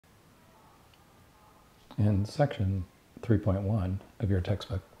In section 3.1 of your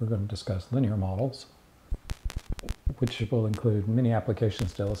textbook, we're going to discuss linear models, which will include many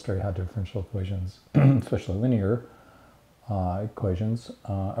applications to illustrate how differential equations, especially linear equations,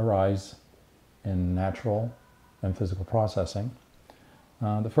 arise in natural and physical processing.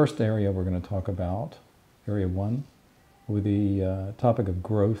 The first area we're going to talk about, area 1, will be the topic of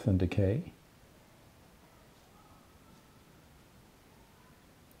growth and decay.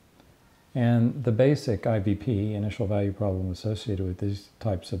 And the basic IVP, initial value problem associated with these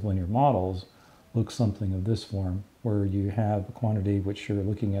types of linear models, looks something of this form, where you have a quantity which you're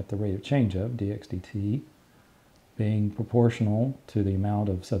looking at the rate of change of, dx dt, being proportional to the amount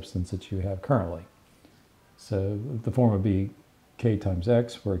of substance that you have currently. So the form would be k times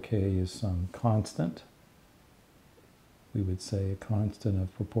x, where k is some constant. We would say a constant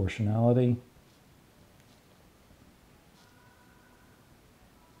of proportionality.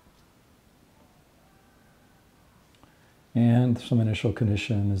 And some initial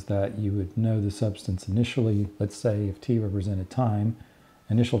condition is that you would know the substance initially. Let's say if t represented time,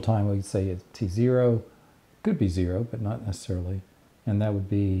 initial time we'd say it's t0, could be 0, but not necessarily. And that would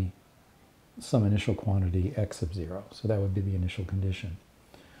be some initial quantity x sub 0. So that would be the initial condition.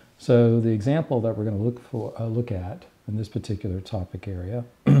 So the example that we're going to look at in this particular topic area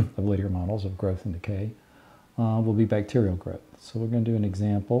of linear models of growth and decay will be bacterial growth. So we're going to do an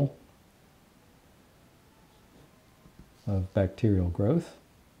example of bacterial growth.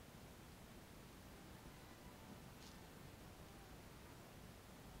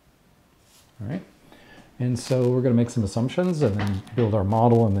 All right. And so we're going to make some assumptions and then build our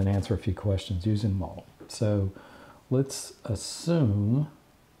model and then answer a few questions using the model. So let's assume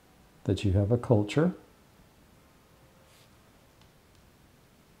that you have a culture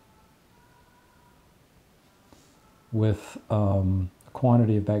with a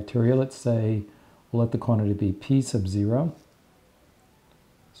quantity of bacteria. Let's say we'll let the quantity be p sub 0.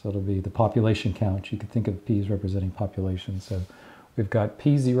 So it'll be the population count. You could think of p as representing population. So we've got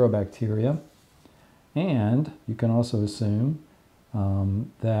p0 bacteria. And you can also assume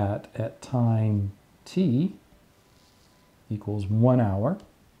that at time t equals 1 hour,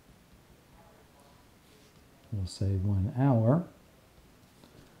 we'll say 1 hour.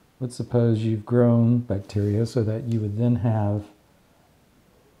 Let's suppose you've grown bacteria so that you would then have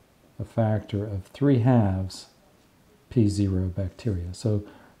a factor of 3/2 p0 bacteria. So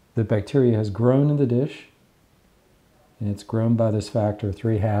the bacteria has grown in the dish, and it's grown by this factor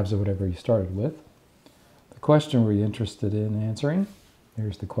 3/2 of whatever you started with. The question we're interested in answering,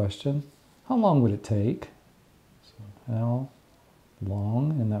 here's the question: how long would it take? So how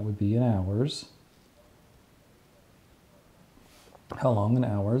long, and that would be in hours. How long in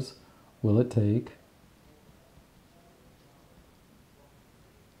hours will it take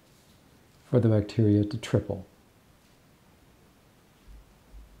for the bacteria to triple?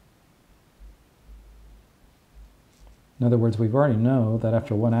 In other words, we've already know that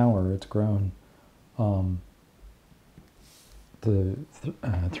after 1 hour it's grown to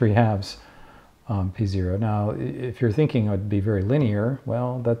 3/2 p0. Now, if you're thinking it would be very linear,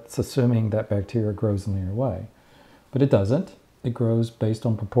 well, that's assuming that bacteria grows in a linear way. But it doesn't. It grows based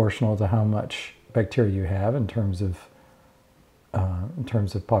on proportional to how much bacteria you have in terms of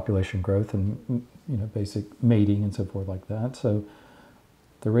population growth and basic mating and so forth like that. So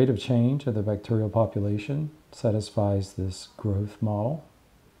the rate of change of the bacterial population satisfies this growth model.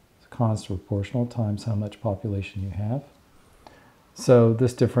 It's constant proportional times how much population you have. So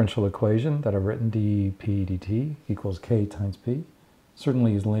this differential equation that I've written, dp dt equals k times p,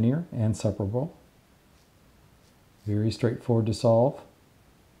 certainly is linear and separable. Very straightforward to solve.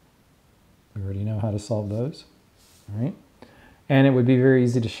 We already know how to solve those. All right? And it would be very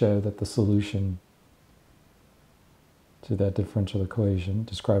easy to show that the solution to that differential equation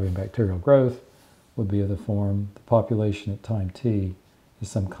describing bacterial growth would be of the form: the population at time t is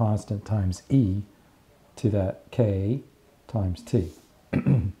some constant times e to that k times t.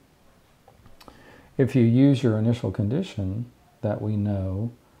 If you use your initial condition that we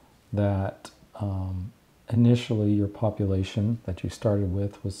know that initially your population that you started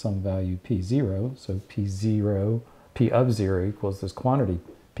with was some value p0, so p of 0 equals this quantity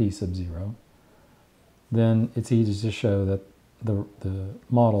p sub 0, then it's easy to show that the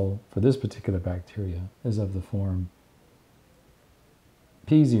model for this particular bacteria is of the form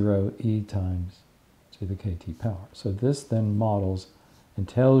p0 e times to the kt power. So this then models and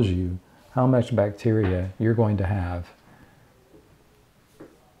tells you how much bacteria you're going to have.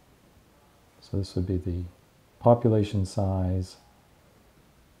 So this would be the population size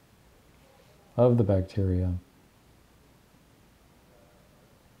of the bacteria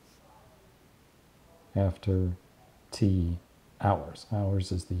after t hours.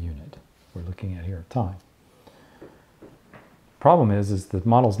 Hours is the unit we're looking at here of time. Problem is the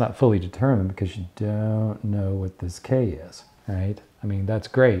model's not fully determined because you don't know what this k is, right? I mean, that's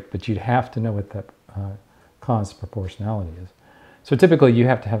great, but you'd have to know what that constant proportionality is. So typically you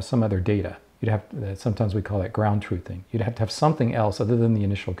have to have some other data. You'd have to, sometimes we call that ground truthing. You'd have to have something else other than the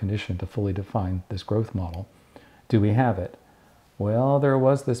initial condition to fully define this growth model. Do we have it? Well, there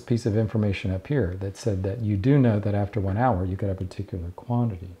was this piece of information up here that said that you do know that after 1 hour you get a particular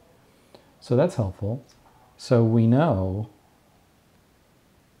quantity. So that's helpful. So we know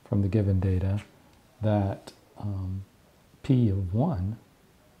from the given data that p of 1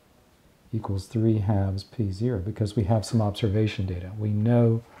 equals 3/2 p0 because we have some observation data. We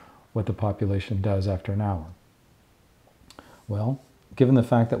know what the population does after an hour. Well, given the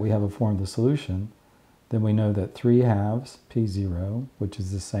fact that we have a form of the solution, then we know that 3/2 p0, which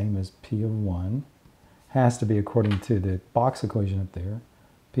is the same as p of 1, has to be, according to the box equation up there,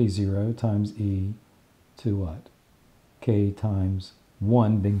 p0 times e to what? K times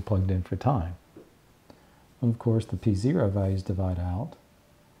 1 being plugged in for time. And of course, the p0 values divide out,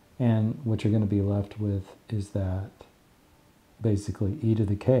 and what you're going to be left with is that basically e to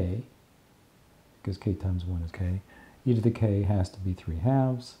the k, because k times 1 is k, e to the k has to be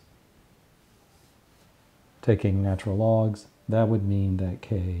 3/2. Taking natural logs, that would mean that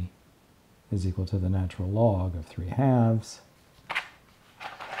k is equal to the natural log of 3/2,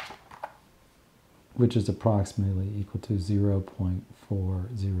 which is approximately equal to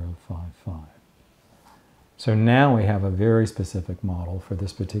 0.4055. So now we have a very specific model for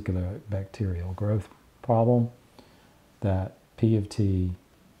this particular bacterial growth problem, that P of t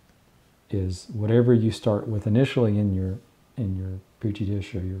is whatever you start with initially in your petri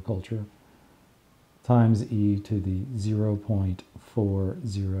dish or your culture, times e to the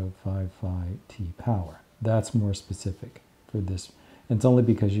 0.4055 t power. That's more specific for this. It's only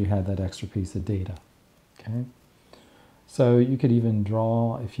because you had that extra piece of data. Okay, so you could even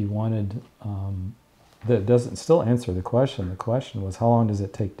draw, if you wanted, that doesn't still answer the question. The question was, how long does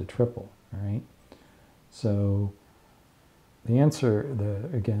it take to triple, right? So the answer,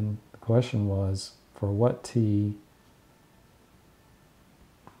 again, the question was, for what t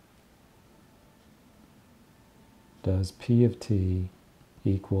does P of t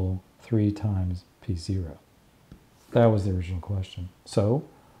equal 3 times P0? That was the original question. So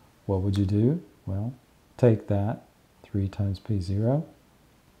what would you do? Well, take that, 3 times P0.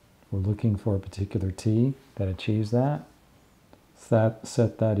 We're looking for a particular t that achieves that.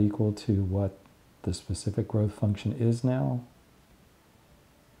 Set that equal to what the specific growth function is now.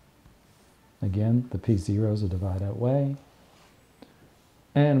 Again, the P0s will divide out way.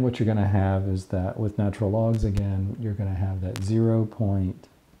 And what you're going to have is that with natural logs, again, you're going to have that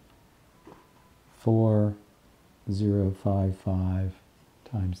 0.4055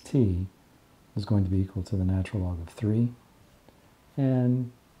 times t is going to be equal to the natural log of 3.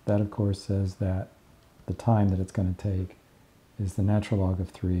 And that, of course, says that the time that it's going to take is the natural log of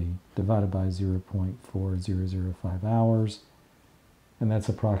 3 divided by 0.4005 hours. And that's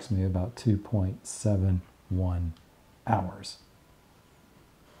approximately about 2.71 hours.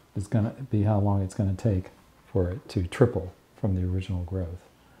 It's going to be how long it's going to take for it to triple from the original growth.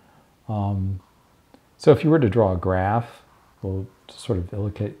 So if you were to draw a graph, we'll sort of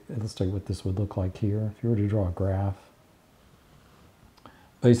illustrate what this would look like here. If you were to draw a graph,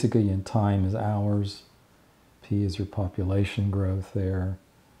 basically in time is hours, P is your population growth there.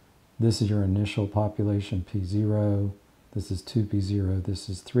 This is your initial population, P0. This is 2P0, this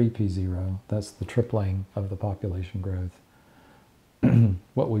is 3P0. That's the tripling of the population growth.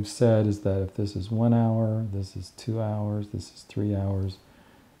 What we've said is that if this is 1 hour, this is 2 hours, this is 3 hours,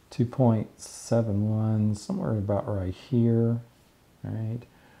 2.71, somewhere about right here, right?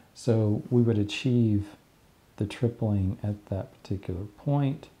 So we would achieve the tripling at that particular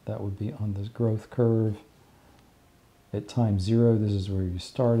point. That would be on this growth curve. At time 0, this is where you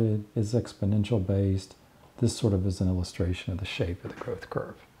started. It's exponential based. This sort of is an illustration of the shape of the growth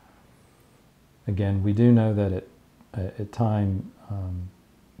curve. Again, we do know that at time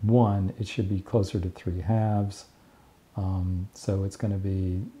 1, it should be closer to 3/2. So it's going to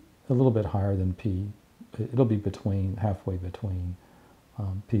be a little bit higher than P. It'll be halfway between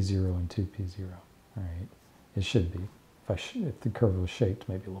P0 and 2P0. All right, it should be. If the curve was shaped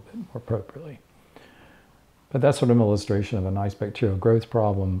maybe a little bit more appropriately. But that's sort of an illustration of a nice bacterial growth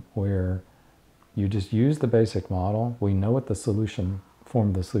problem where you just use the basic model. We know what the form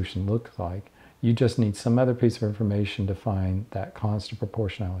of the solution looks like. You just need some other piece of information to find that constant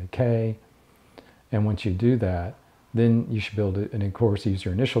proportionality K. And once you do that, then you should be able to, and of course, use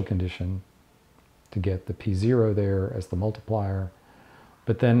your initial condition to get the P0 there as the multiplier.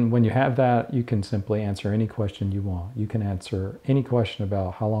 But then when you have that, you can simply answer any question you want. You can answer any question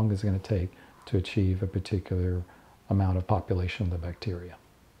about how long is it going to take to achieve a particular amount of population of the bacteria.